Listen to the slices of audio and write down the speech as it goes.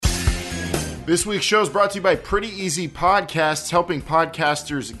This week's show is brought to you by Pretty Easy Podcasts, helping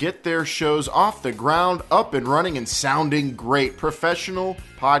podcasters get their shows off the ground, up and running, and sounding great. Professional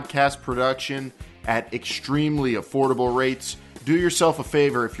podcast production at extremely affordable rates. Do yourself a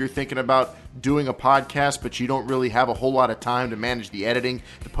favor if you're thinking about doing a podcast, but you don't really have a whole lot of time to manage the editing,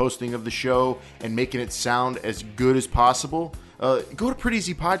 the posting of the show, and making it sound as good as possible. Go to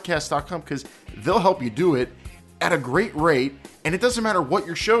prettyeasypodcast.com because they'll help you do it at a great rate, and it doesn't matter what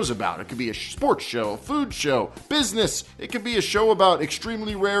your show's about. It could be a sports show, food show, business. It could be a show about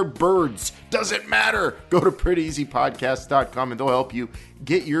extremely rare birds. Doesn't matter. Go to prettyeasypodcast.com and they'll help you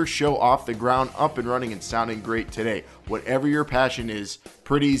get your show off the ground, up and running, and sounding great today. Whatever your passion is,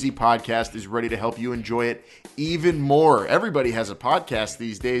 Pretty Easy Podcast is ready to help you enjoy it even more. Everybody has a podcast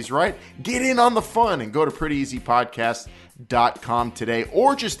these days, right? Get in on the fun and go to prettyeasypodcast.com today,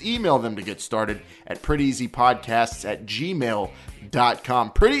 or just email them to get started at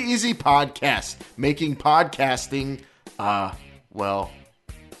prettyeasypodcasts@gmail.com. Pretty Easy Podcast, making podcasting,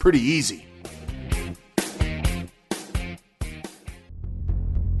 pretty easy.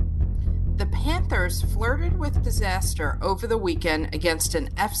 The Panthers flirted with disaster over the weekend against an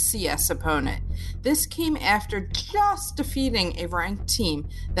FCS opponent. This came after just defeating a ranked team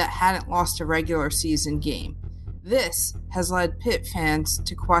that hadn't lost a regular season game. This has led Pitt fans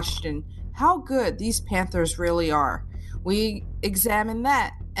to question how good these Panthers really are. We examine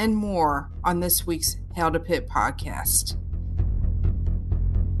that and more on this week's Hail to Pitt podcast.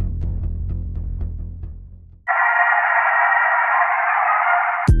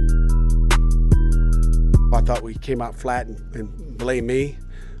 I thought we came out flat and blame me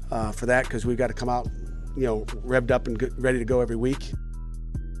for that because we've got to come out, revved up and ready to go every week.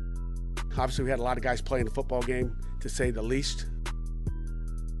 Obviously, we had a lot of guys playing the football game, to say the least.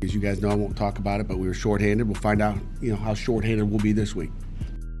 As you guys know, I won't talk about it, but we were shorthanded. We'll find out, how shorthanded we'll be this week.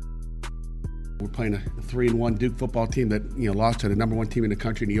 We're playing a 3-1 Duke football team that, lost to the number one team in the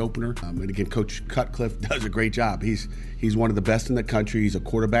country in the opener. And again, Coach Cutcliffe does a great job. He's one of the best in the country. He's a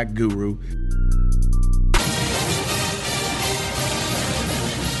quarterback guru.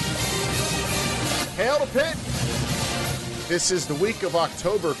 Hail to Pitt! This is the week of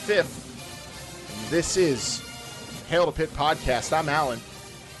October 5th. This is Hail to Pitt Podcast. I'm Alan.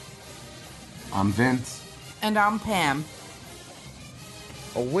 I'm Vince. And I'm Pam.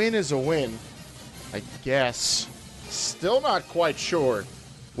 A win is a win, I guess. Still not quite sure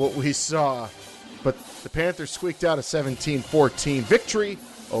what we saw, but the Panthers squeaked out a 17-14 victory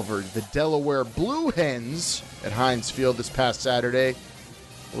over the Delaware Blue Hens at Heinz Field this past Saturday.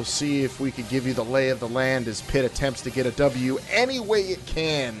 We'll see if we could give you the lay of the land as Pitt attempts to get a W any way it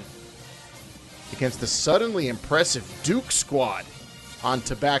can against the suddenly impressive Duke squad on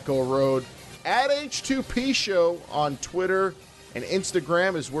Tobacco Road. At H2P Show on Twitter and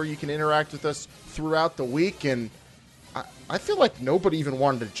Instagram is where you can interact with us throughout the week. And I feel like nobody even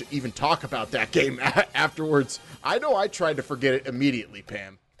wanted to even talk about that game afterwards. I know I tried to forget it immediately,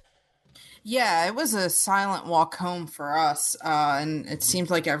 Pam. Yeah, it was a silent walk home for us, and it seemed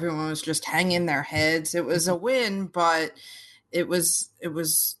like everyone was just hanging their heads. It was a win, but it was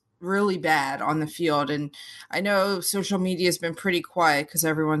really bad on the field. And I know social media has been pretty quiet because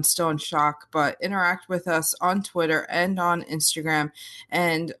everyone's still in shock, but interact with us on Twitter and on Instagram.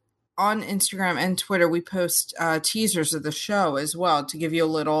 And on Instagram and Twitter, we post teasers of the show as well to give you a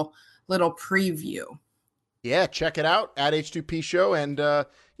little preview. Yeah, check it out at H2P Show. And,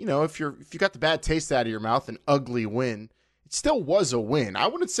 if you got the bad taste out of your mouth, an ugly win, it still was a win. I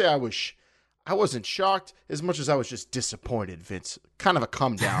wouldn't say I wasn't shocked as much as I was just disappointed, Vince. Kind of a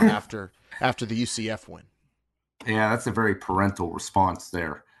come down after the UCF win. Yeah, that's a very parental response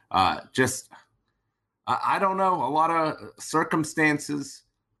there. I don't know, a lot of circumstances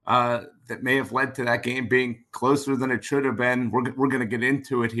that may have led to that game being closer than it should have been. We're going to get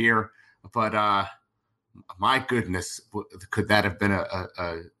into it here, but my goodness, could that have been a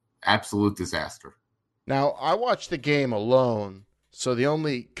absolute disaster? Now, I watched the game alone, so the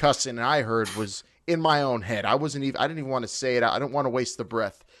only cussing I heard was in my own head. I didn't even want to say it. I don't want to waste the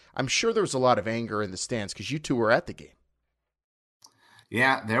breath. I'm sure there was a lot of anger in the stands because you two were at the game.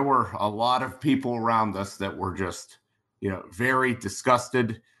 Yeah, there were a lot of people around us that were just, very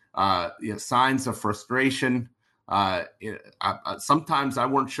disgusted, signs of frustration. Sometimes I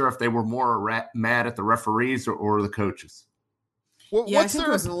weren't sure if they were more mad at the referees or the coaches. Well, I think it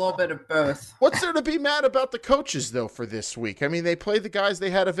was a little bit of both. What's there to be mad about the coaches, though, for this week? I mean, they played the guys they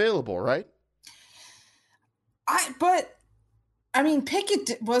had available, right?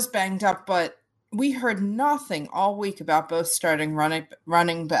 Pickett was banged up, but we heard nothing all week about both starting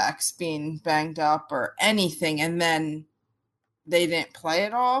running backs being banged up or anything. And then they didn't play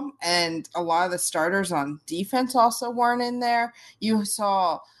at all. And a lot of the starters on defense also weren't in there. You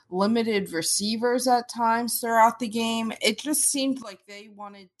saw limited receivers at times throughout the game. It just seemed like they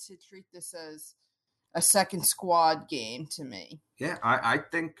wanted to treat this as a second squad game to me. Yeah, I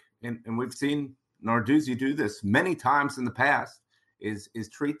think, and we've seen Narduzzi do this many times in the past, is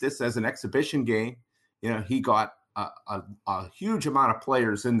treat this as an exhibition game. He got a huge amount of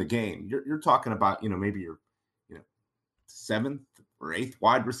players in the game. You're talking about, maybe your, seventh or eighth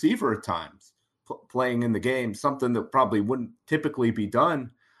wide receiver at times playing in the game, something that probably wouldn't typically be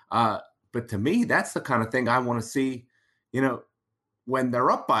done. But to me, that's the kind of thing I want to see, when they're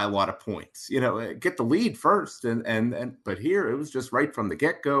up by a lot of points, get the lead first. But here it was just right from the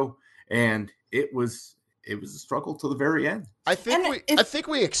get-go, and it was a struggle to the very end. I think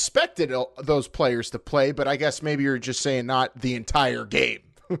we expected those players to play, but I guess maybe you're just saying not the entire game.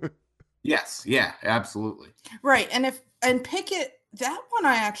 Yes. Yeah, absolutely. Right. And Pickett, that one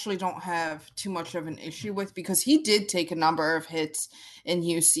I actually don't have too much of an issue with, because he did take a number of hits in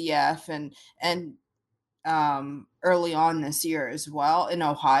UCF and early on this year as well, in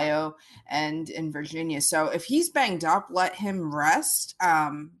Ohio and in Virginia. So if he's banged up, let him rest.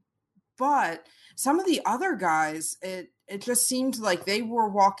 But some of the other guys, it just seemed like they were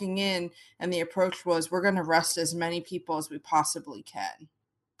walking in and the approach was, we're going to rest as many people as we possibly can.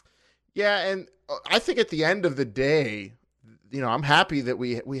 Yeah, and I think at the end of the day, I'm happy that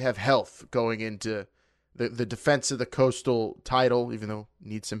we have health going into the defense of the Coastal title, even though it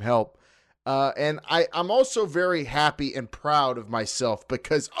needs some help. And I'm also very happy and proud of myself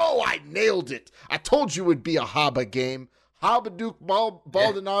because, I nailed it. I told you it would be a Haba game. Habaduke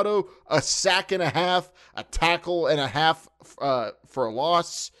Baldonado, a sack and a half, a tackle and a half for a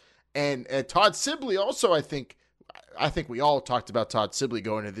loss. And Todd Sibley also, I think we all talked about Todd Sibley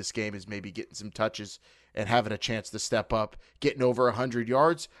going into this game as maybe getting some touches and having a chance to step up, getting over 100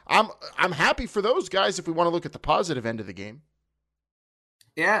 yards. I'm happy for those guys if we want to look at the positive end of the game.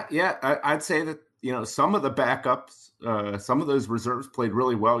 Yeah. I'd say that, some of the backups, some of those reserves played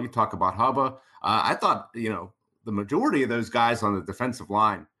really well. You talk about Haba. I thought, the majority of those guys on the defensive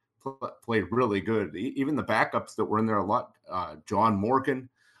line played really good. Even the backups that were in there a lot, John Morgan,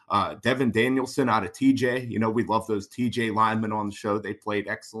 Devin Danielson out of TJ. We love those TJ linemen on the show. They played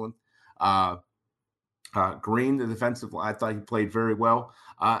excellent. Green, the defensive line, I thought he played very well.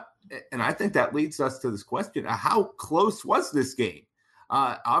 And I think that leads us to this question. How close was this game?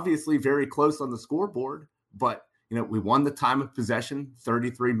 Obviously very close on the scoreboard, but, we won the time of possession,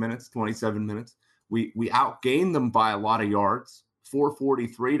 33 minutes, 27 minutes. We outgained them by a lot of yards,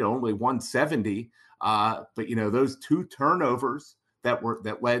 443 to only 170. But, those two turnovers that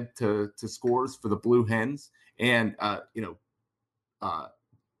led to scores for the Blue Hens and,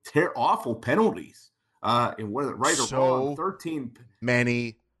 awful penalties. And what is it, right or wrong? 13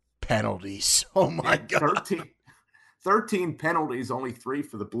 many penalties. Oh my God. 13 penalties, only 3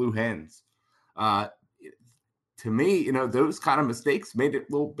 for the Blue Hens. To me, those kind of mistakes made it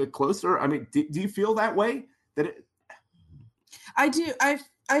a little bit closer. I mean, do you feel that way? I do.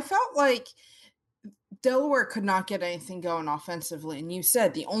 I felt like Delaware could not get anything going offensively. And you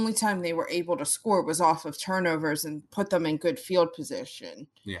said the only time they were able to score was off of turnovers and put them in good field position.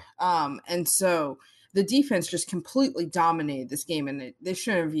 Yeah. And so the defense just completely dominated this game, and they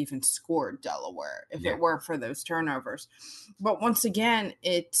shouldn't have even scored Delaware if it weren't for those turnovers. But once again,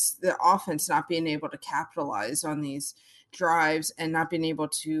 it's the offense not being able to capitalize on these drives and not being able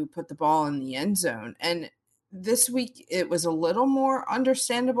to put the ball in the end zone. And this week, it was a little more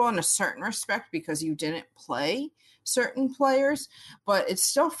understandable in a certain respect because you didn't play certain players, but it's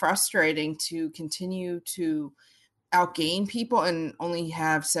still frustrating to continue to outgain people and only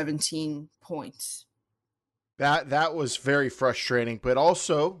have 17 points. That was very frustrating, but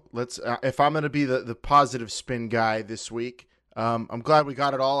also let's if I'm going to be the positive spin guy this week, I'm glad we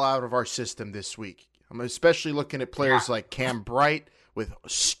got it all out of our system this week. I'm especially looking at players like Cam Bright with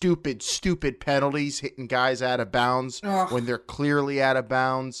stupid penalties, hitting guys out of bounds when they're clearly out of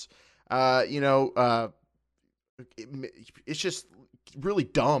bounds. It's just really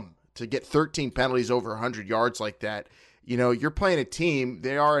dumb to get 13 penalties over 100 yards like that. You're playing a team.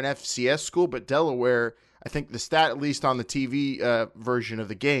 They are an FCS school, but Delaware, I think the stat, at least on the TV version of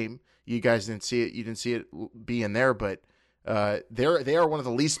the game, you guys didn't see it. You didn't see it being there, but they are one of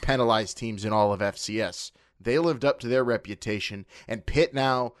the least penalized teams in all of FCS. They lived up to their reputation, and Pitt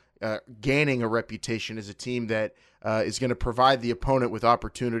now gaining a reputation as a team that is going to provide the opponent with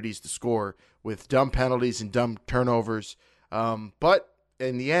opportunities to score with dumb penalties and dumb turnovers. But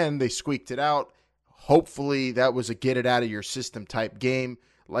in the end, they squeaked it out. Hopefully that was a get it out of your system type game.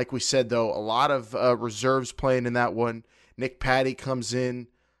 Like we said, though, a lot of reserves playing in that one. Nick Patty comes in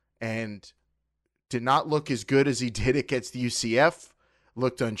and did not look as good as he did against the UCF.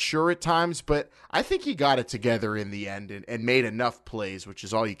 Looked unsure at times, but I think he got it together in the end and made enough plays, which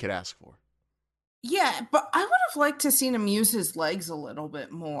is all you could ask for. Yeah, but I would have liked to seen him use his legs a little bit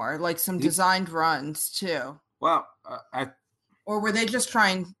more, like some designed runs too. Well, or were they just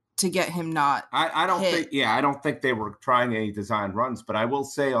trying to get him not? I don't hit? think. Yeah, I don't think they were trying any designed runs. But I will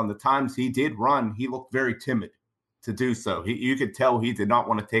say, on the times he did run, he looked very timid to do so. You could tell he did not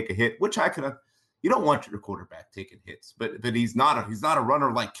want to take a hit, which I could have. You don't want your quarterback taking hits, but he's not a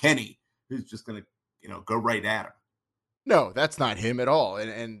runner like Kenny, who's just going to go right at him. No, that's not him at all.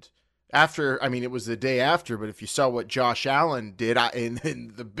 And after, I mean, it was the day after, but if you saw what Josh Allen did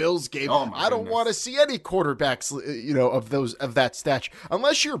in the Bills game, I don't want to see any quarterbacks, of that stature,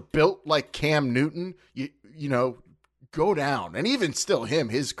 unless you're built like Cam Newton. You know, go down, and even still,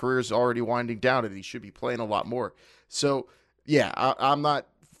 his career's already winding down, and he should be playing a lot more. So, yeah, I'm not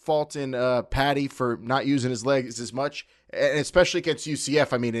faulting Patty for not using his legs as much, and especially against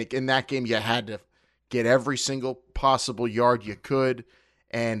UCF. I mean, in that game, you had to get every single possible yard you could.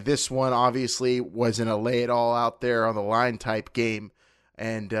 And this one obviously wasn't a lay it all out there on the line type game.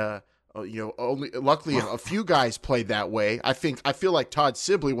 And, luckily a few guys played that way. I feel like Todd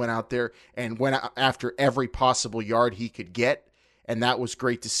Sibley went out there and went after every possible yard he could get. And that was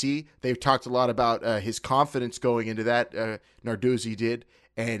great to see. They've talked a lot about his confidence going into that. Narduzzi did.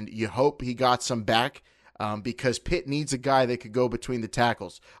 And you hope he got some back because Pitt needs a guy that could go between the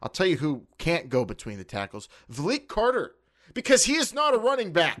tackles. I'll tell you who can't go between the tackles. Vliet Carter. Because he is not a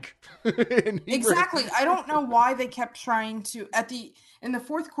running back. Exactly. I don't know why they kept trying to in the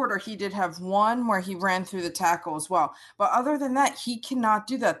fourth quarter, he did have one where he ran through the tackle as well. But other than that, he cannot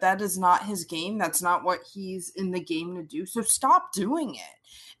do that. That is not his game. That's not what he's in the game to do. So stop doing it.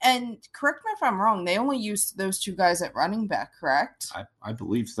 And correct me if I'm wrong, they only used those two guys at running back, correct? I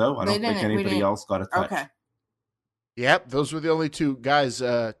believe so. I don't think anybody else got a touch. Okay. Yep, those were the only two guys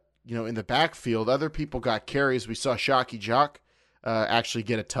in the backfield. Other people got carries. We saw Shockey Jock actually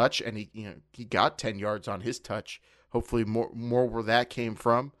get a touch, and he got 10 yards on his touch. Hopefully more where that came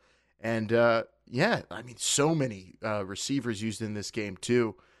from. And so many receivers used in this game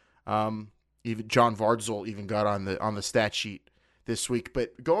too. Even John Vardzol even got on the stat sheet this week.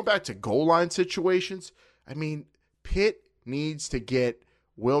 But going back to goal line situations, I mean, Pitt needs to get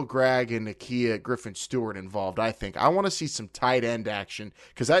Will Gragg and Nakia Griffin-Stewart involved, I think. I want to see some tight end action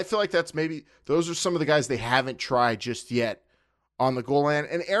because I feel like those are some of the guys they haven't tried just yet on the goal line.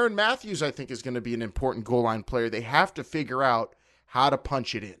 And Aaron Matthews, I think, is going to be an important goal line player. They have to figure out how to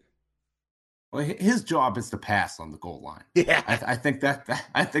punch it in. Well, his job is to pass on the goal line. Yeah, I think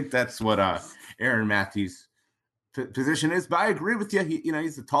that's what Aaron Matthews' position is. But I agree with you.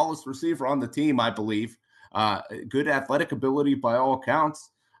 He's the tallest receiver on the team, I believe. Good athletic ability by all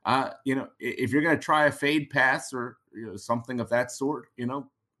accounts. If you're going to try a fade pass or something of that sort,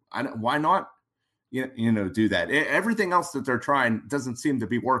 why not? Do that. Everything else that they're trying doesn't seem to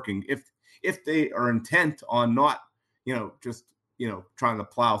be working. If they are intent on not, trying to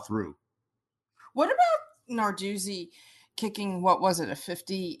plow through. What about Narduzzi kicking, what was it, a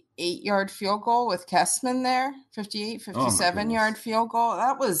 58-yard field goal with Kessman there? 57-yard field goal?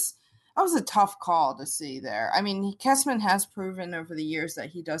 That was a tough call to see there. I mean, Kessman has proven over the years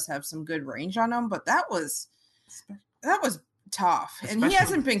that he does have some good range on him, but that was tough. And he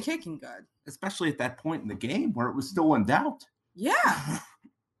hasn't been kicking good. Especially at that point in the game where it was still in doubt. Yeah.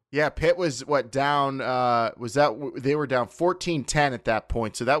 Yeah, Pitt was down, they were down 14-10 at that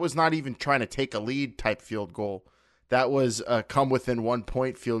point. So that was not even trying to take a lead type field goal. That was a come within 1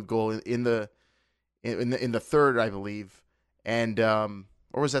 point field goal in the third, I believe. And, or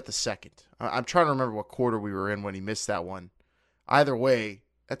was that the second? I'm trying to remember what quarter we were in when he missed that one. Either way,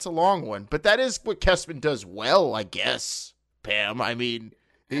 that's a long one. But that is what Kessman does well, I guess, Pam. I mean,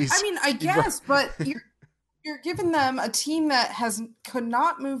 I guess, but you're giving them a team that could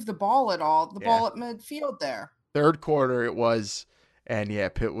not move the ball at all. Ball at midfield there. Third quarter it was, and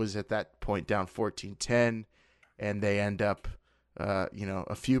Pitt was at that point down 14-10, and they end up,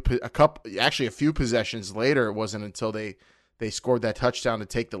 a few possessions later. It wasn't until they scored that touchdown to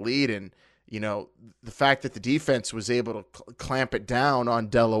take the lead, and the fact that the defense was able to clamp it down on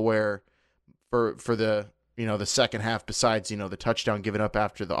Delaware for the the second half, besides the touchdown given up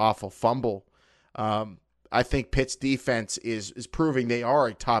after the awful fumble. I think Pitt's defense is proving they are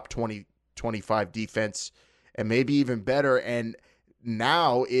a top 20, 25 defense, and maybe even better. And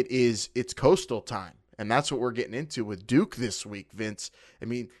now it's coastal time. And that's what we're getting into with Duke this week, Vince. I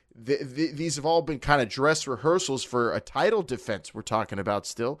mean, these have all been kind of dress rehearsals for a title defense we're talking about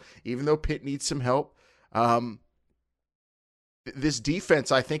still, even though Pitt needs some help. this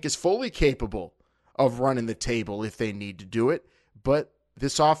defense, I think, is fully capable of running the table if they need to do it. But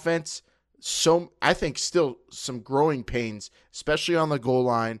this offense, I think still some growing pains, especially on the goal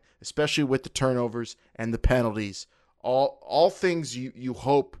line, especially with the turnovers and the penalties. All things you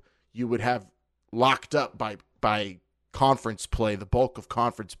hope you would have locked up by conference play, the bulk of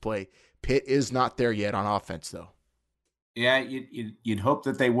conference play. Pitt is not there yet on offense, though. Yeah, you'd hope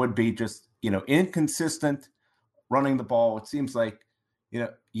that they would be, just, inconsistent running the ball. It seems like,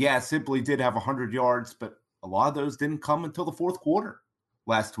 Sibley did have 100 yards, but a lot of those didn't come until the fourth quarter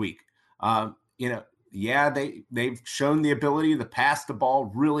last week. They've shown the ability to pass the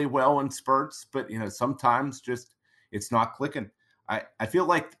ball really well in spurts, but, sometimes just it's not clicking. I feel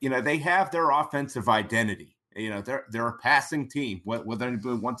like, they have their offensive identity. They're a passing team, whether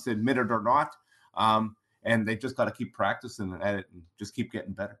anybody wants to admit it or not. And they just got to keep practicing at it and just keep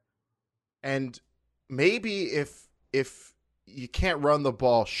getting better. And maybe if you can't run the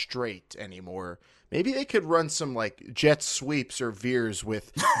ball straight anymore, maybe they could run some like jet sweeps or veers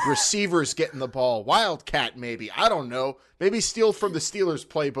with receivers getting the ball. Wildcat, maybe. I don't know. Maybe steal from the Steelers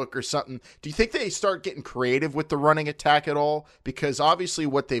playbook or something. Do you think they start getting creative with the running attack at all? Because obviously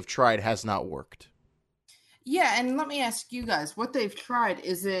what they've tried has not worked. Yeah, and let me ask you guys, what they've tried,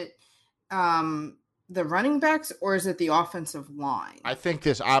 is it the running backs or is it the offensive line? I think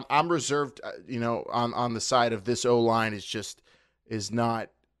I'm reserved, on the side of this O-line is not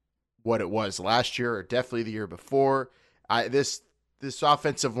what it was last year or definitely the year before. This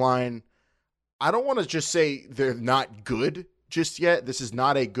offensive line, I don't want to just say they're not good just yet. This is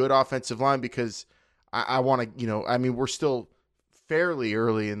not a good offensive line because I want to, we're still fairly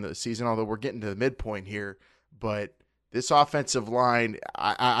early in the season, although we're getting to the midpoint here. But this offensive line,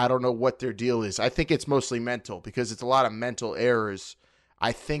 I don't know what their deal is. I think it's mostly mental because it's a lot of mental errors.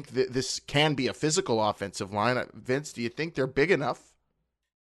 I think that this can be a physical offensive line. Vince, do you think they're big enough?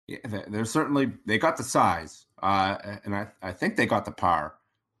 Yeah, they got the size, and I think they got the power.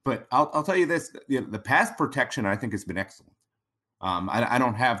 But I'll tell you this: the pass protection I think has been excellent. I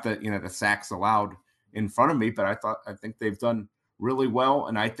don't have the sacks allowed in front of me, but I think they've done really well,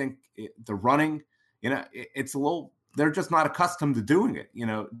 and I think the running. It's a little, they're just not accustomed to doing it,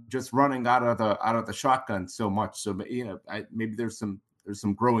 just running out of the shotgun so much. So, maybe there's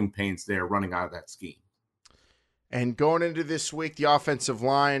some growing pains there running out of that scheme. And going into this week, the offensive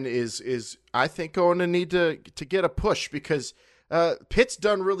line is I think going to need to get a push because Pitt's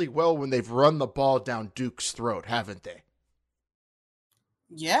done really well when they've run the ball down Duke's throat, haven't they?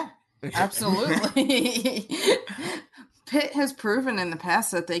 Yeah, absolutely. Pitt has proven in the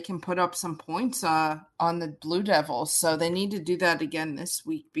past that they can put up some points on the Blue Devils, so they need to do that again this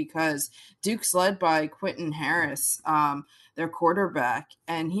week because Duke's led by Quentin Harris, their quarterback,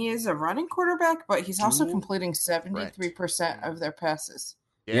 and he is a running quarterback, but he's also completing 73% of their passes.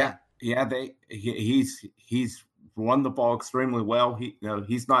 Yeah. He's run the ball extremely well.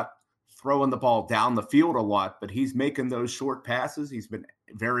 He's not throwing the ball down the field a lot, but he's making those short passes. He's been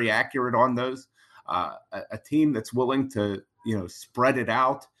very accurate on those. A team that's willing to spread it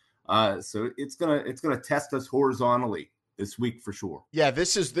out, so it's gonna test us horizontally this week for sure. Yeah,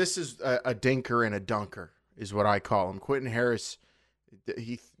 this is a dinker and a dunker is what I call him. Quentin Harris,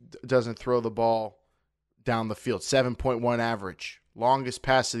 he doesn't throw the ball down the field. 7.1 average. Longest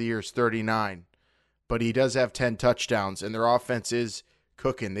pass of the year is 39, but he does have 10 touchdowns, and their offense is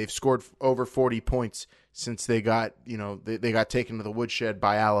cooking. They've scored over 40 points since they got they got taken to the woodshed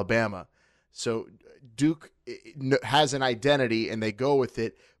by Alabama. So Duke has an identity, and they go with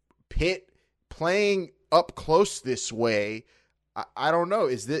it. Pitt playing up close this way, I don't know.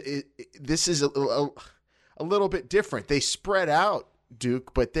 This is a little bit different. They spread out,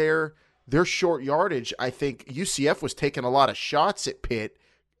 Duke, but their short yardage, I think UCF was taking a lot of shots at Pitt,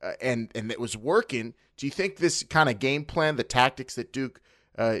 and it was working. Do you think this kind of game plan, the tactics that Duke,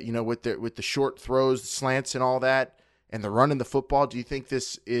 with the short throws, the slants, and all that, and the running the football, do you think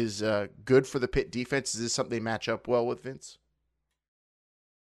this is good for the Pitt defense? Is this something they match up well with, Vince?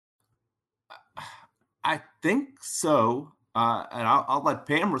 I think so, and I'll let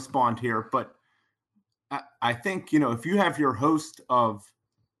Pam respond here. But I think if you have your host of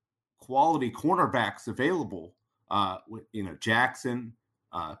quality cornerbacks available, Jackson,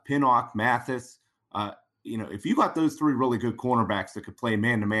 Pinnock, Mathis, if you got those three really good cornerbacks that could play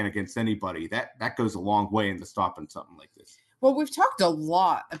man-to-man against anybody, that goes a long way into stopping something like this. Well, we've talked a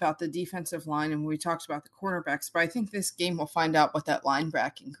lot about the defensive line and we talked about the cornerbacks, but I think this game will find out what that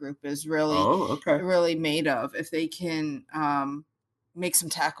linebacking group is really made of. If they can make some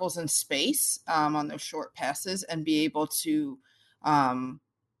tackles in space on those short passes and be able to,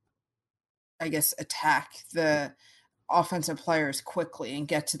 attack the offensive players quickly and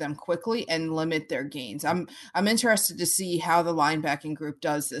get to them quickly and limit their gains. I'm interested to see how the linebacking group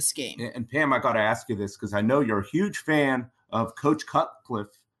does this game. And Pam, I got to ask you this because I know you're a huge fan of Coach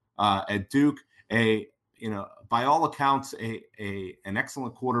Cutcliffe at Duke. By all accounts, an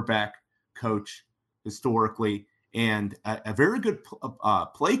excellent quarterback coach historically, and a very good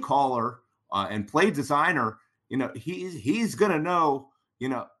play caller and play designer. He's going to know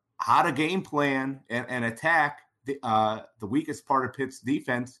how to game plan and attack the weakest part of Pitt's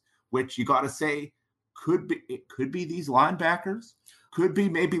defense, which you got to say could be these linebackers, could be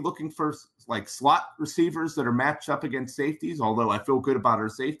maybe looking for like slot receivers that are matched up against safeties. Although I feel good about our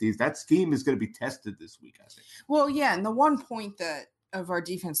safeties, that scheme is going to be tested this week, I think. Well, yeah, and the one point that of our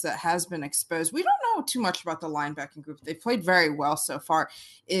defense that has been exposed, we don't know too much about the linebacking group. They've played very well so far.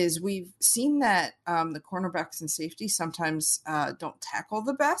 Is we've seen that the cornerbacks and safeties sometimes don't tackle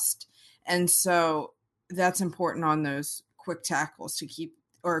the best, and so that's important on those quick tackles to keep,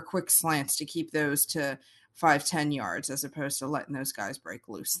 or quick slants to keep those to 5-10 yards as opposed to letting those guys break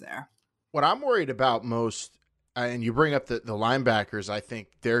loose there. What I'm worried about most, and you bring up the linebackers, I think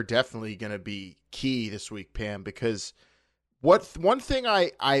they're definitely going to be key this week, Pam, because one thing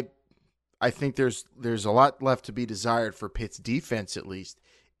I think there's a lot left to be desired for Pitt's defense, at least,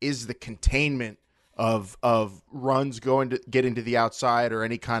 is the containment of runs getting to the outside, or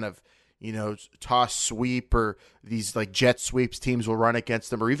any kind of toss sweep, or these like jet sweeps teams will run against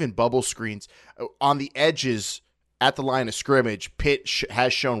them, or even bubble screens on the edges at the line of scrimmage. Pitt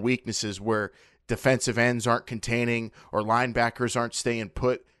has shown weaknesses where defensive ends aren't containing or linebackers aren't staying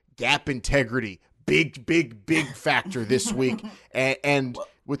put. Gap integrity, big factor this week. And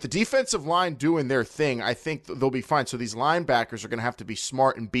with the defensive line doing their thing, I think they'll be fine. So these linebackers are going to have to be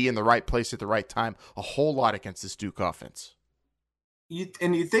smart and be in the right place at the right time a whole lot against this Duke offense.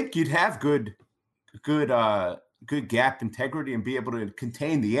 You think you'd have good gap integrity and be able to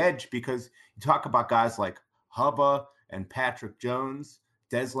contain the edge, because you talk about guys like Hubba and Patrick Jones,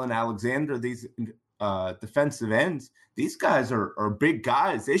 Deslin Alexander, these defensive ends. These guys are big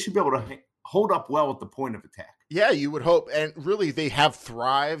guys. They should be able to hold up well at the point of attack. Yeah, you would hope. And really, they have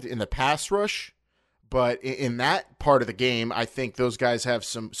thrived in the pass rush. But in that part of the game, I think those guys have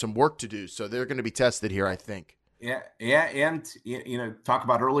some work to do. So they're going to be tested here, I think. Yeah, and talk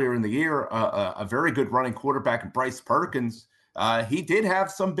about earlier in the year, a very good running quarterback, Bryce Perkins. He did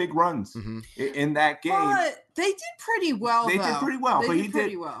have some big runs in that game. But they did pretty well. They did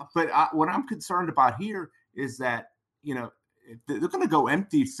pretty well. But what I'm concerned about here is that they're going to go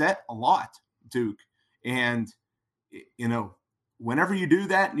empty set a lot, Duke, and whenever you do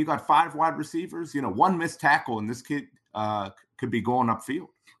that and you got 5 wide receivers, one missed tackle and this kid could be going upfield.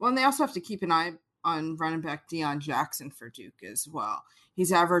 Well, and they also have to keep an eye on running back Deion Jackson for Duke as well.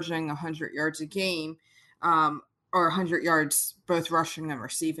 He's averaging 100 yards a game, or 100 yards both rushing and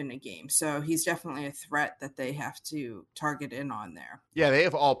receiving a game. So he's definitely a threat that they have to target in on there. Yeah, they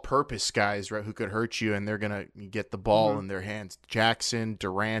have all-purpose guys, right, who could hurt you, and they're going to get the ball in their hands. Jackson,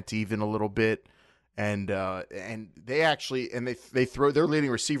 Durant, even a little bit, and they actually they throw their leading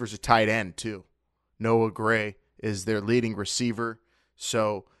receivers a tight end too. Noah Gray is their leading receiver,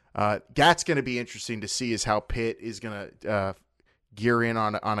 so. That's going to be interesting to see, is how Pitt is going to gear in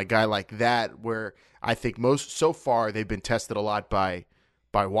on a guy like that, where I think most so far they've been tested a lot by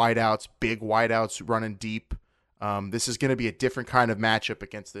wideouts, big wideouts running deep. This is going to be a different kind of matchup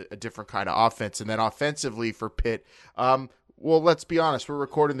against a different kind of offense. And then offensively for Pitt, well, let's be honest, we're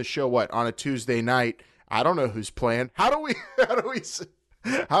recording the show on a Tuesday night. I don't know who's playing. How do we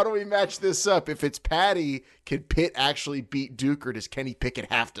match this up? If it's Patty, can Pitt actually beat Duke, or does Kenny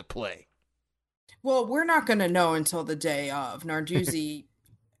Pickett have to play? Well, we're not going to know until the day of. Narduzzi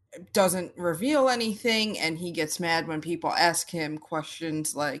doesn't reveal anything, and he gets mad when people ask him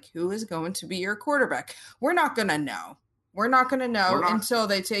questions like, who is going to be your quarterback? We're not going to know. We're not going to know until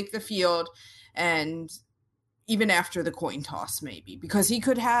they take the field, and even after the coin toss, maybe, because he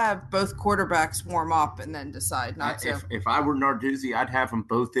could have both quarterbacks warm up and then decide not to. If I were Narduzzi, I'd have them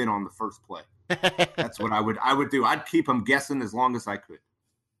both in on the first play. That's what I would do. I'd keep them guessing as long as I could,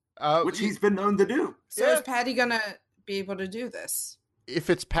 which he's been known to do. So is Patty gonna be able to do this? If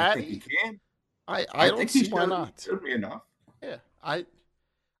it's Patty, I think he can. I don't see why not. Should be enough. Yeah, I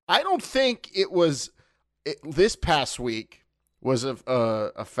don't think it was this past week. Was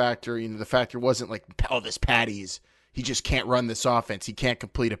a factor. The factor wasn't like, this Patty's, he just can't run this offense. He can't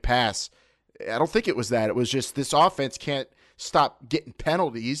complete a pass. I don't think it was that. It was just this offense can't stop getting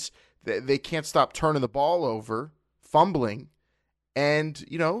penalties. They can't stop turning the ball over, fumbling. And,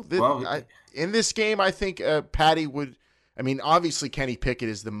 in this game, I think Patty would I mean, obviously Kenny Pickett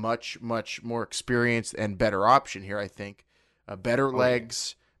is the much more experienced and better option here. I think better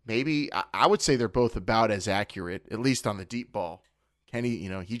legs. Maybe I would say they're both about as accurate, at least on the deep ball. Kenny,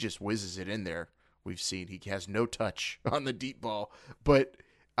 he just whizzes it in there. We've seen he has no touch on the deep ball, but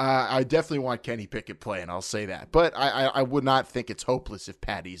I definitely want Kenny Pickett playing. I'll say that, but I would not think it's hopeless if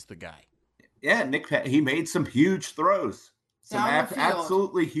Patty's the guy. Yeah, he made some huge throws, some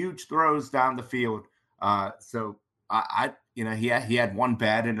absolutely huge throws down the field. So he had one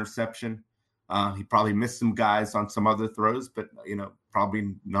bad interception. He probably missed some guys on some other throws, but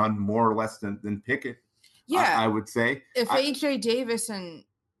probably none more or less than Pickett. Yeah, I would say if AJ Davis and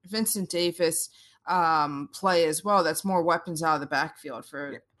Vincent Davis play as well, that's more weapons out of the backfield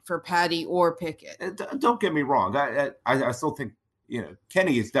for Patty or Pickett. Don't get me wrong. I still think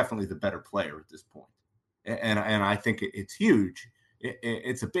Kenny is definitely the better player at this point, and I think it's huge.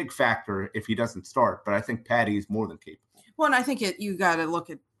 It's a big factor if he doesn't start, but I think Patty is more than capable. Well, and I think you got to look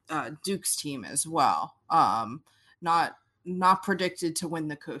at Duke's team as well. Not predicted to win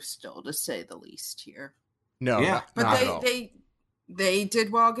the Coastal, to say the least here. No, yeah, but they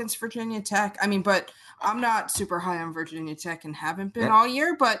did well against Virginia Tech. I mean, but I'm not super high on Virginia Tech and haven't been all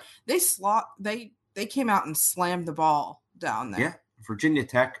year. But they came out and slammed the ball down there. Yeah, Virginia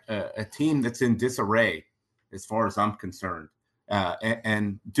Tech, a team that's in disarray as far as I'm concerned,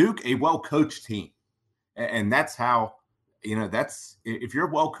 and Duke, a well-coached team, and that's how that's if you're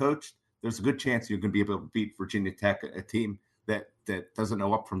well coached, there's a good chance you're going to be able to beat Virginia Tech, a team that doesn't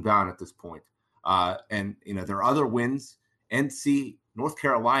know up from down at this point. And there are other wins. NC, North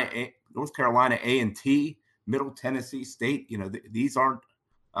Carolina A&T, Middle Tennessee State. These aren't.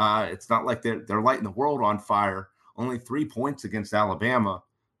 It's not like they're lighting the world on fire. Only 3 points against Alabama.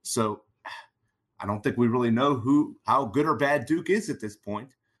 So I don't think we really know how good or bad Duke is at this point.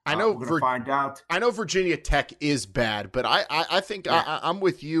 I know we're going to find out. I know Virginia Tech is bad, but I think I'm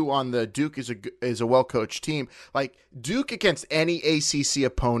with you on the Duke is a well-coached team. Like Duke against any ACC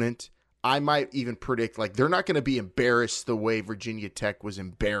opponent, I might even predict like they're not going to be embarrassed the way Virginia Tech was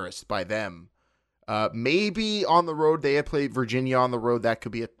embarrassed by them. Maybe on the road, they had played Virginia on the road. That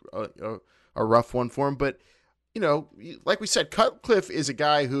could be a rough one for them. But, like we said, Cutcliffe is a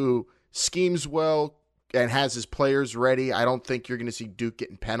guy who schemes well and has his players ready. I don't think you're going to see Duke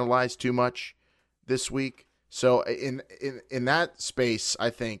getting penalized too much this week. So in that space, I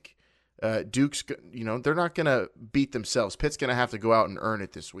think Duke's, they're not going to beat themselves. Pitt's going to have to go out and earn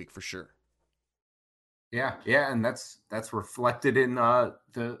it this week for sure. Yeah, and that's reflected in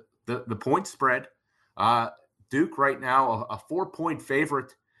the point spread. Duke right now a 4-point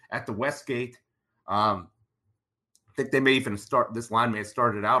favorite at the Westgate. I think they may even this line may have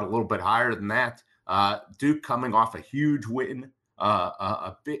started out a little bit higher than that. Duke coming off a huge win,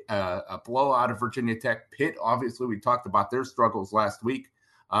 a blowout of Virginia Tech. Pitt, obviously, we talked about their struggles last week.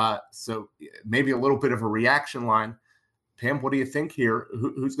 So maybe a little bit of a reaction line. Pam, what do you think here?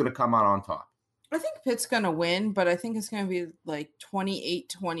 Who's going to come out on top? I think Pitt's going to win, but I think it's going to be like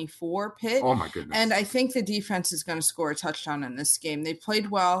 28-24 Pitt. Oh, my goodness. And I think the defense is going to score a touchdown in this game. They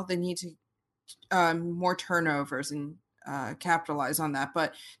played well. They need to more turnovers and capitalize on that.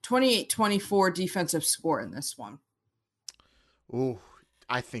 But 28-24 defensive score in this one. Ooh,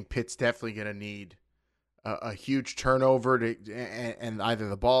 I think Pitt's definitely going to need a huge turnover and either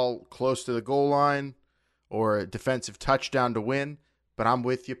the ball close to the goal line or a defensive touchdown to win. But I'm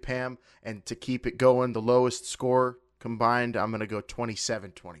with you, Pam. And to keep it going, the lowest score combined, I'm going to go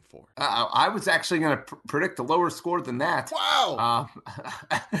 27-24. I was actually going to predict a lower score than that. Wow.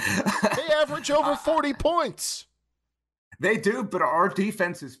 They average over 40 points. They do, but our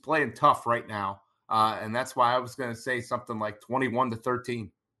defense is playing tough right now. And that's why I was going to say something like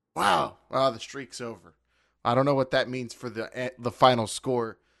 21-13. Wow. The streak's over. I don't know what that means for the final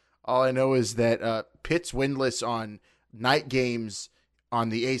score. All I know is that Pitt's winless on night games on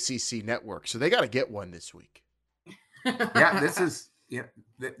the ACC network, so they got to get one this week. Yeah,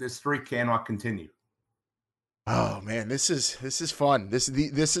 this streak cannot continue. Oh man, this is fun. This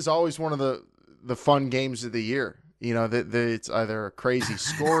is always one of the fun games of the year. It's either a crazy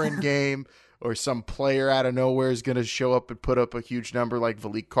scoring game or some player out of nowhere is going to show up and put up a huge number like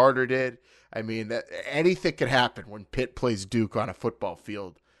Malik Carter did. I mean, anything could happen when Pitt plays Duke on a football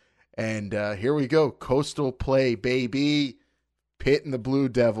field. And here we go, Coastal play, baby. Pitt and the Blue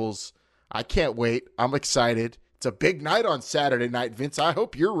Devils. I can't wait. I'm excited. It's a big night on Saturday night, Vince. I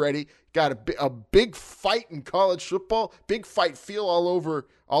hope you're ready. Got a big fight in college football. Big fight feel all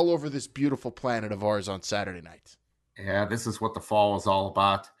over this beautiful planet of ours on Saturday night. Yeah, this is what the fall is all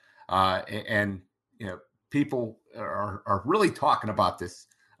about. And people are really talking about this.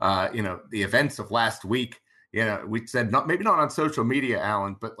 The events of last week. we said maybe not on social media,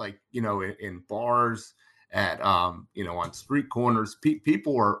 Alan, but like, in bars, at on street corners,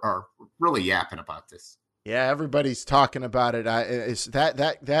 people are really yapping about this. Yeah, everybody's talking about it.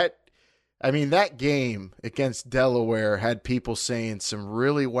 That game against Delaware had people saying some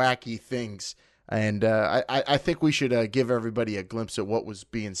really wacky things. And I think we should give everybody a glimpse at what was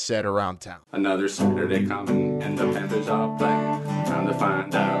being said around town. Another Saturday coming, and the Panthers are playing. Time to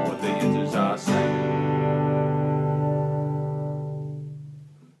find out what the Yinzers are saying.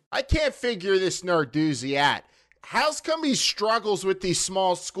 I can't figure this Narduzzi out. How's come he struggles with these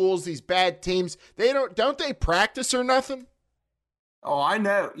small schools, these bad teams? Don't they practice or nothing? Oh, I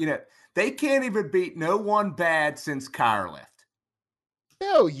know. They can't even beat no one bad since Kyler left.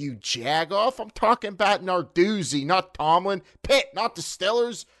 No, you jagoff. I'm talking about Narduzzi, not Tomlin. Pitt, not the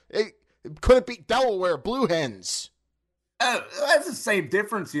Steelers. It couldn't beat Delaware Blue Hens. Oh, that's the same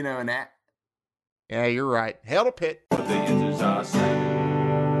difference, in that. Yeah, you're right. Hail to Pitt. What the Yinzers are saying.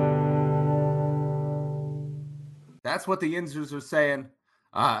 That's what the Yinzers are saying.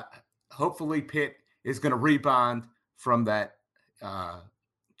 Hopefully Pitt is going to rebound from that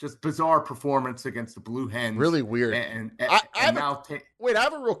just bizarre performance against the Blue Hens. Really weird. I have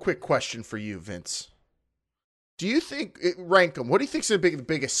a real quick question for you, Vince. Do you think, rank them, what do you think is going to be the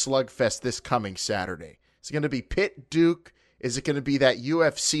biggest slugfest this coming Saturday? Is it going to be Pitt, Duke? Is it going to be that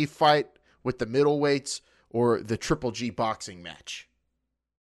UFC fight with the middleweights or the Triple G boxing match?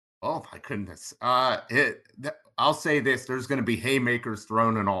 Oh, my goodness. I'll say this. There's going to be haymakers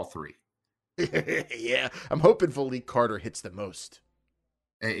thrown in all three. Yeah, I'm hoping Valik Carter hits the most.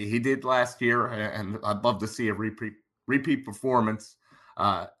 He did last year, and I'd love to see a repeat performance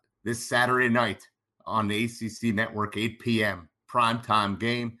this Saturday night on the ACC Network, 8 p.m. primetime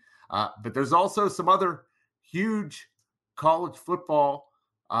game. But there's also some other huge college football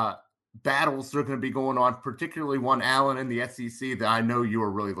battles that are going to be going on, particularly one, Allen, in the SEC that I know you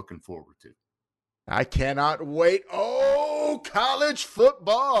are really looking forward to. I cannot wait. Oh, college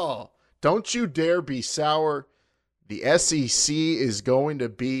football. Don't you dare be sour. The SEC is going to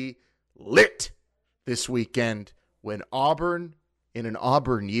be lit this weekend when Auburn, in an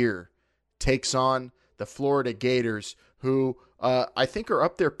Auburn year, takes on the Florida Gators, who I think are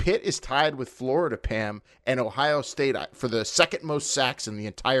up there. Pitt is tied with Florida, Pam, and Ohio State for the second most sacks in the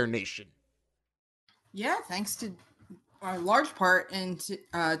entire nation. Yeah, thanks to a large part, and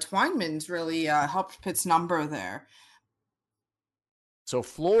Twyman's really helped Pitt's number there. So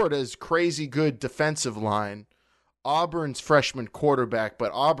Florida's crazy good defensive line, Auburn's freshman quarterback,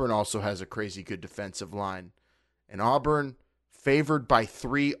 but Auburn also has a crazy good defensive line. And Auburn favored by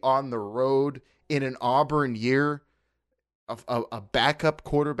 3 on the road in an Auburn year, a backup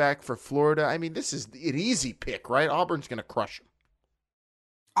quarterback for Florida. I mean, this is an easy pick, right? Auburn's going to crush them.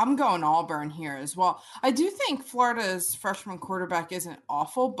 I'm going Auburn here as well. I do think Florida's freshman quarterback isn't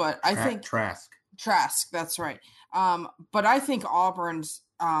awful, but I think Trask, that's right. But I think Auburn's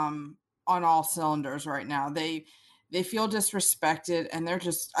on all cylinders right now. They feel disrespected, and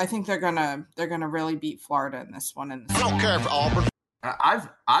I think they're gonna really beat Florida in this one. I don't care for Auburn.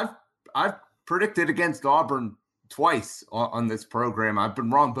 I've predicted against Auburn twice on this program. I've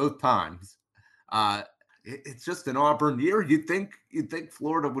been wrong both times. It's just an Auburn year. You'd think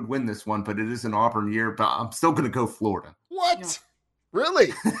Florida would win this one, but it is an Auburn year. But I'm still going to go Florida. What? Yeah.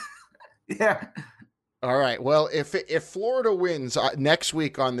 Really? Yeah. All right. Well, if Florida wins next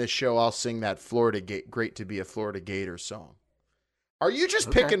week on this show, I'll sing that "Great to be a Florida Gator" song. Are you just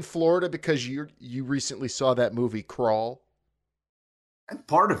picking Florida because you recently saw that movie Crawl?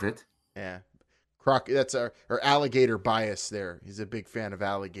 Part of it. Yeah. That's our alligator bias there. He's a big fan of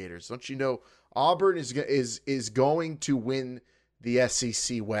alligators. Don't you know Auburn is going to win the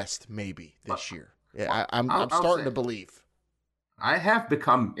SEC West maybe this year? Yeah, I'm starting to believe. I have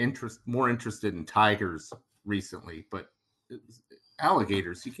become more interested in Tigers recently, but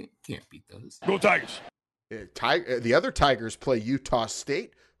alligators, you can't beat those. Go Tigers! The other Tigers play Utah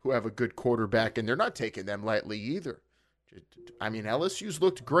State, who have a good quarterback, and they're not taking them lightly either. I mean, LSU's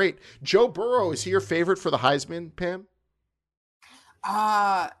looked great. Joe Burrow, is he your favorite for the Heisman, Pam?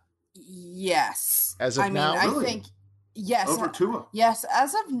 Yes. As of now, I think yes. Over Tua. Yes,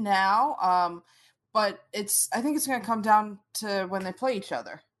 as of now. But I think it's going to come down to when they play each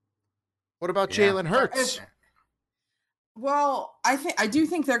other. What about Jalen Hurts? Well, I do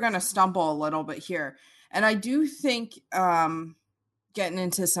think they're going to stumble a little bit here, and I do think getting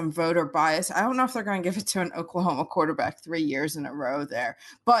into some voter bias. I don't know if they're going to give it to an Oklahoma quarterback 3 years in a row there.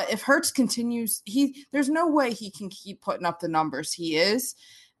 But if Hurts continues, there's no way he can keep putting up the numbers he is.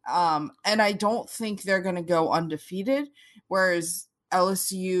 And I don't think they're going to go undefeated, whereas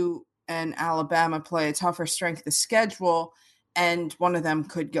LSU and Alabama play a tougher strength of schedule, and one of them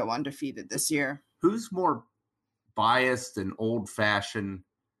could go undefeated this year. Who's more biased and old-fashioned,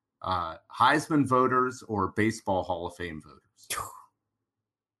 Heisman voters or Baseball Hall of Fame voters?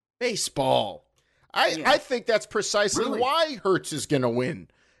 Baseball. I think that's precisely why Hurts is going to win.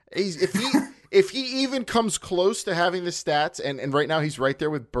 If he even comes close to having the stats, and right now he's right there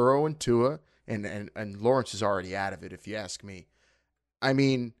with Burrow and Tua, and Lawrence is already out of it, if you ask me. I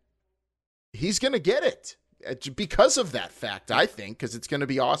mean, he's going to get it because of that fact, I think, because it's going to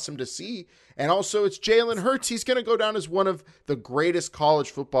be awesome to see. And also, it's Jalen Hurts. He's going to go down as one of the greatest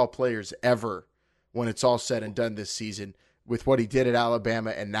college football players ever when it's all said and done this season with what he did at Alabama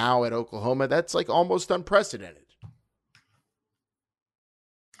and now at Oklahoma. That's like almost unprecedented.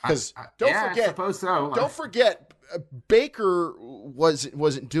 Because don't forget, Baker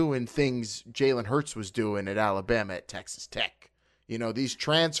wasn't doing things Jalen Hurts was doing at Alabama at Texas Tech. You know, these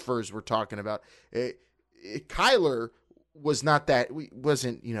transfers we're talking about. Kyler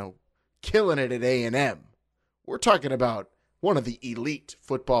wasn't killing it at A&M. We're talking about one of the elite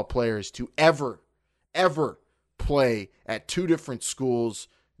football players to ever play at two different schools.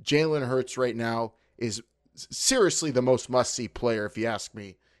 Jalen Hurts right now is seriously the most must-see player, if you ask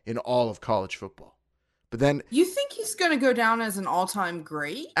me, in all of college football. But then, you think he's going to go down as an all-time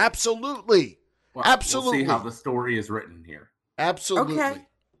great? Absolutely. Well, Absolutely. We'll see how the story is written here. Absolutely. Okay.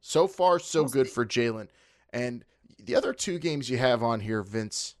 So far, so good for Jalen. And the other two games you have on here,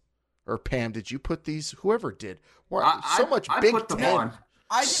 Vince or Pam, did you put these? Whoever did. I Big put them Ten. on.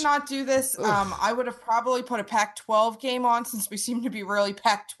 I did not do this. I would have probably put a Pac-12 game on since we seem to be really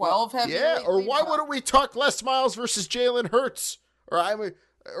Pac-12 heavy. Yeah, lately, or why wouldn't we talk Les Miles versus Jalen Hurts? Or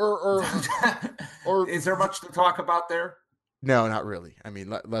is there much to talk about there? No, not really. I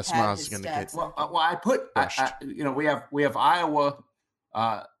mean, Les Miles is going to get. Well, I put. We have Iowa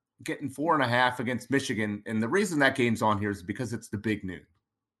getting 4.5 against Michigan, and the reason that game's on here is because it's the big noon.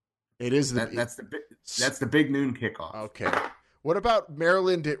 It is that's the big noon kickoff. Okay. What about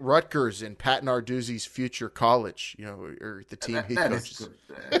Maryland at Rutgers and Pat Narduzzi's future college? Or the team he coaches.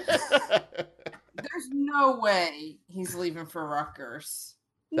 There's no way he's leaving for Rutgers.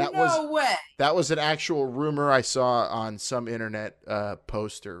 That was an actual rumor I saw on some internet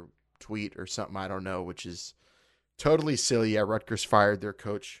post or tweet or something, I don't know, which is totally silly. Yeah, Rutgers fired their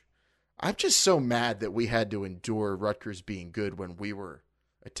coach. I'm just so mad that we had to endure Rutgers being good when we were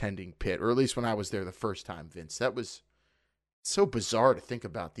attending Pitt, or at least when I was there the first time, Vince. That was so bizarre to think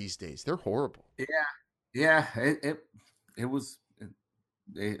about these days. They're horrible. Yeah. It was.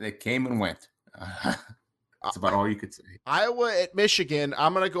 They came and went. That's about all you could say. Iowa at Michigan.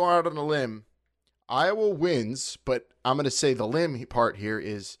 I'm going to go out on a limb. Iowa wins, but I'm going to say the limb part here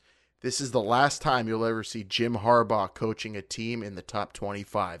is this is the last time you'll ever see Jim Harbaugh coaching a team in the top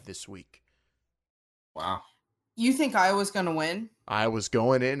 25 this week. Wow. You think Iowa's going to win? Iowa's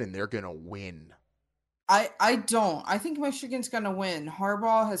going in, and they're going to win. I don't. I think Michigan's going to win.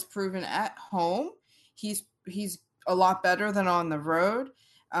 Harbaugh has proven at home he's a lot better than on the road.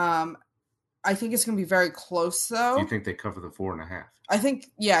 I think it's going to be very close, though. Do you think they cover the 4.5? I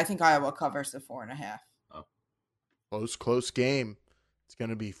think Iowa covers the 4.5. Oh. Close game. It's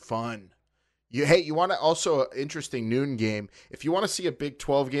going to be fun. You want to also interesting noon game. If you want to see a Big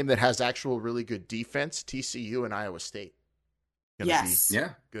 12 game that has actual really good defense, TCU and Iowa State. Yes.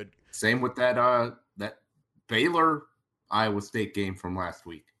 Yeah. Good. Same with that Baylor Iowa State game from last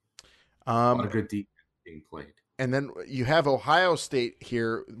week. A lot of good defense being played. And then you have Ohio State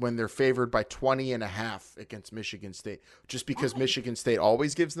here when they're favored by 20.5 against Michigan State, just because Michigan State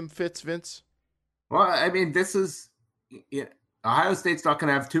always gives them fits, Vince. Well, I mean, Ohio State's not going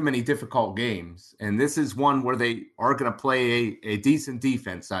to have too many difficult games, and this is one where they are going to play a decent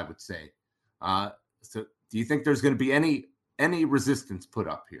defense, I would say. So, do you think there's going to be any resistance put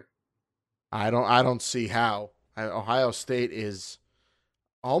up here? I don't see how. Ohio State is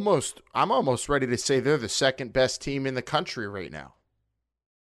I'm almost ready to say they're the second best team in the country right now.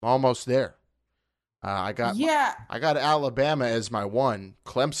 Almost there. I got Alabama as my one.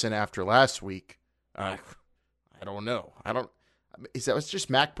 Clemson after last week. I don't know. Is that just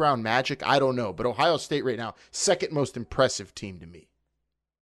Mac Brown magic? I don't know. But Ohio State right now, second most impressive team to me.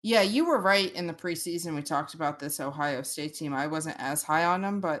 Yeah, you were right in the preseason. We talked about this Ohio State team. I wasn't as high on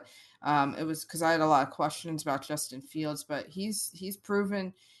them, but it was because I had a lot of questions about Justin Fields. But he's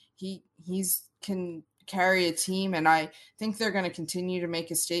proven he's can carry a team, and I think they're going to continue to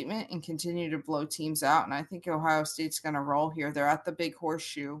make a statement and continue to blow teams out. And I think Ohio State's going to roll here. They're at the Big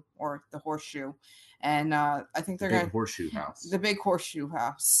Horseshoe or the Horseshoe, and I think they're going to Horseshoe House. The Big Horseshoe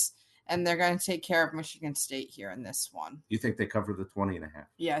House. and they're going to take care of Michigan State here in this one. You think they cover the 20.5?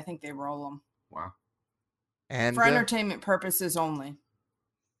 Yeah, I think they roll them. Wow. And for entertainment purposes only.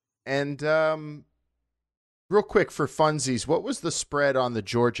 And real quick for funsies, what was the spread on the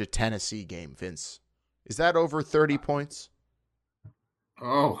Georgia-Tennessee game, Vince? Is that over 30 points?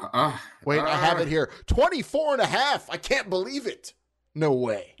 Wait, I have it here. 24.5. I can't believe it. No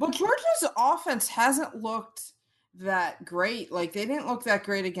way. Well, Georgia's offense hasn't looked that great. Like, they didn't look that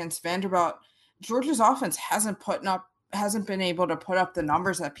great against Vanderbilt. Georgia's offense hasn't been able to put up the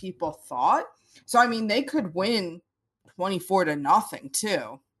numbers that people thought. So, I mean, they could win 24-0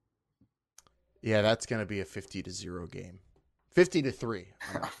 too. Yeah, that's going to be a 50-0 game. 50-3.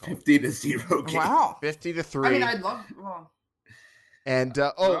 50-0 game. Wow. 50-3. I mean, I'd love. Well. And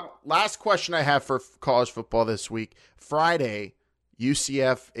last question I have for college football this week. Friday,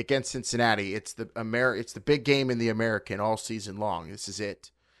 UCF against Cincinnati. It's the big game in the American all season long. This is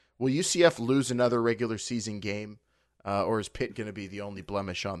it. Will UCF lose another regular season game, or is Pitt going to be the only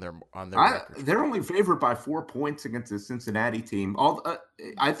blemish on their record? They're only favored by 4 points against the Cincinnati team.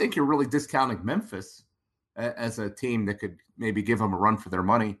 I think you're really discounting Memphis as a team that could maybe give them a run for their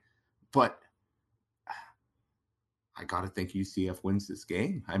money, but I got to think UCF wins this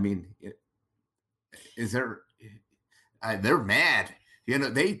game. I mean, they're mad. You know,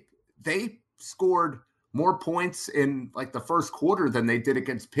 they scored more points in like the first quarter than they did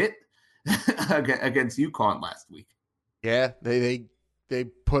against Pitt against UConn last week. Yeah, they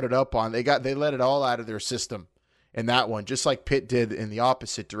put it up on. They let it all out of their system in that one, just like Pitt did in the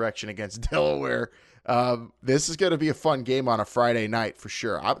opposite direction against Delaware. This is going to be a fun game on a Friday night for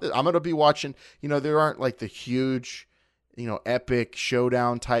sure. I'm going to be watching. You know, there aren't like the huge, epic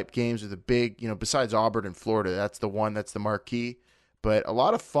showdown type games or the big, besides Auburn and Florida. That's the marquee. But a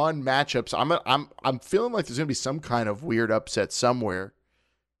lot of fun matchups. I'm feeling like there's going to be some kind of weird upset somewhere.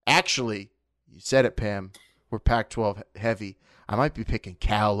 Actually, you said it, Pam. We're Pac-12 heavy. I might be picking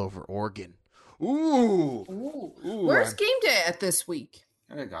Cal over Oregon. Ooh. Where's game day at this week?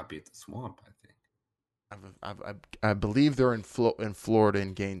 It got to be at the Swamp, I think. I believe they're in Florida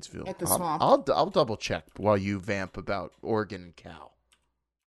in Gainesville. At the Swamp. I'll double check while you vamp about Oregon and Cal.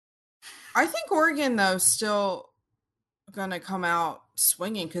 I think Oregon, though, still going to come out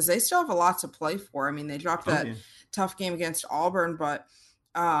swinging because they still have a lot to play for. I mean, they dropped that tough game against Auburn, but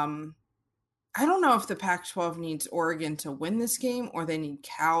I don't know if the Pac-12 needs Oregon to win this game or they need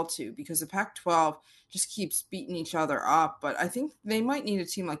Cal to, because the Pac-12 just keeps beating each other up. But I think they might need a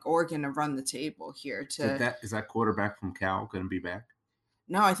team like Oregon to run the table here. Is that quarterback from Cal going to be back?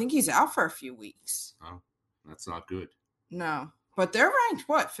 No, I think he's out for a few weeks. Oh, that's not good. No, but they're ranked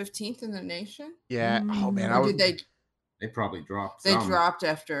 15th in the nation? Yeah. Oh man, they probably dropped. They dropped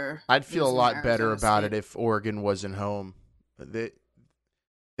after. I'd feel a lot better about it if Oregon wasn't home.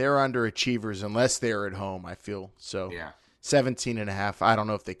 They're underachievers unless they're at home, I feel. So yeah. 17.5. I don't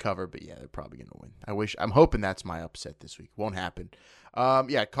know if they cover, but yeah, they're probably going to win. I'm hoping that's my upset this week. Won't happen.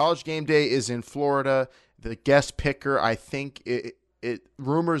 College game day is in Florida. The guest picker, I think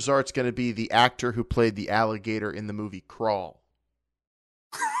rumors are it's going to be the actor who played the alligator in the movie Crawl.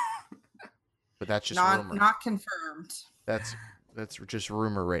 But that's just rumor. Not confirmed. That's just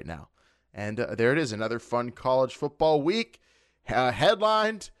rumor right now. And there it is, another fun college football week.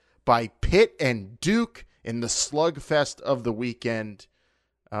 Headlined by Pitt and Duke in the slugfest of the weekend.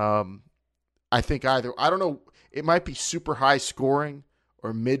 I think I don't know, it might be super high scoring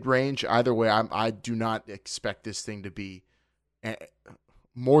or mid-range. Either way, I do not expect this thing to be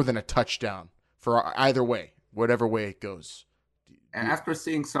more than a touchdown for either way, whatever way it goes. After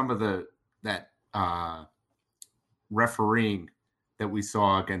seeing some of that refereeing that we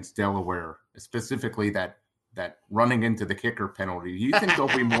saw against Delaware, specifically that running into the kicker penalty, do you think there'll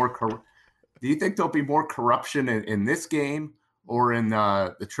be more? Do you think there'll be more corruption in this game or in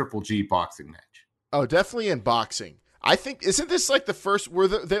the Triple G boxing match? Oh, definitely in boxing. I think, isn't this like the first?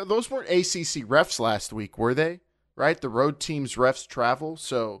 Those weren't ACC refs last week, were they? Right, the road team's refs travel,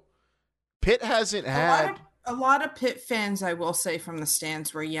 so Pitt hasn't had a lot of Pitt fans. I will say from the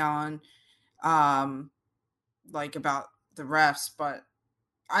stands were yelling, like about the refs, but.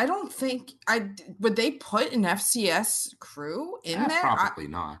 I don't think would they put an FCS crew in there? Probably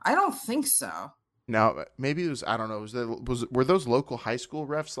not. I don't think so. No, maybe it was. I don't know. Were those local high school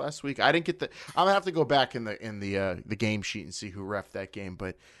refs last week? I didn't get I'm gonna have to go back in the game sheet and see who reffed that game.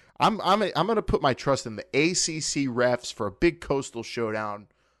 But I'm gonna put my trust in the ACC refs for a big coastal showdown.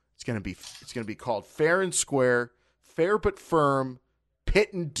 It's gonna be called fair and square, fair but firm.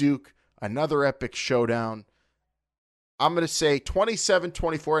 Pitt and Duke, another epic showdown. I'm going to say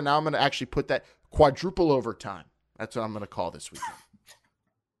 27-24, and now I'm going to actually put that quadruple overtime. That's what I'm going to call this weekend.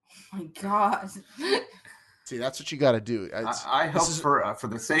 my God. See, that's what you got to do. I hope for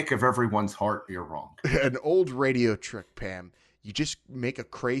the sake of everyone's heart, you're wrong. An old radio trick, Pam. You just make a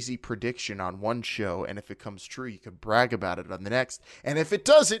crazy prediction on one show, and if it comes true, you can brag about it on the next. And if it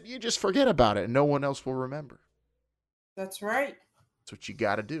doesn't, you just forget about it, and no one else will remember. That's right. That's what you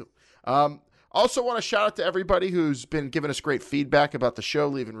got to do. Also want to shout out to everybody who's been giving us great feedback about the show,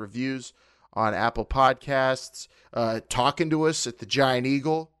 leaving reviews on Apple Podcasts, talking to us at the Giant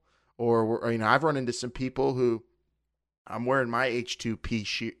Eagle, or I've run into some people who I'm wearing my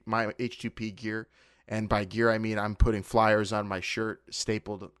H2P gear, and by gear I mean I'm putting flyers on my shirt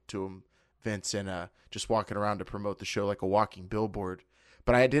stapled to them, Vince, and just walking around to promote the show like a walking billboard.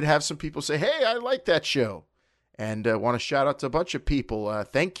 But I did have some people say, "Hey, I like that show," and want to shout out to a bunch of people.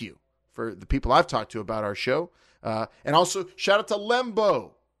 Thank you for the people I've talked to about our show, and also shout out to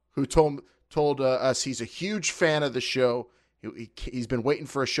Lembo, who told us he's a huge fan of the show. He's been waiting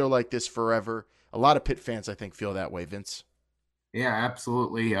for a show like this forever. A lot of Pitt fans, I think, feel that way, Vince. Yeah,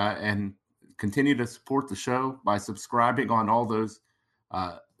 absolutely. And continue to support the show by subscribing on all those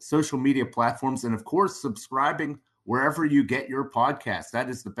social media platforms. And, of course, subscribing wherever you get your podcast. That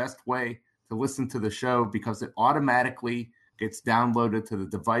is the best way to listen to the show because it automatically gets downloaded to the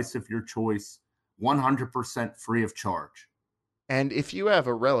device of your choice, 100% free of charge. And if you have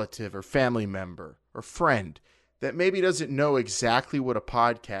a relative or family member or friend that maybe doesn't know exactly what a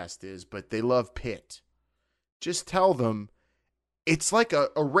podcast is, but they love Pitt, just tell them it's like a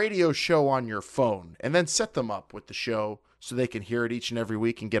radio show on your phone, and then set them up with the show so they can hear it each and every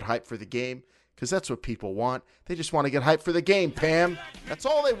week and get hyped for the game, because that's what people want. They just want to get hyped for the game, Pam. That's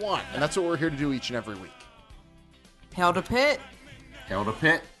all they want, and that's what we're here to do each and every week. Hail to Pitt. Hail to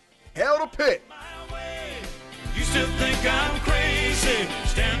Pitt. Hail to Pitt. You still think I'm crazy?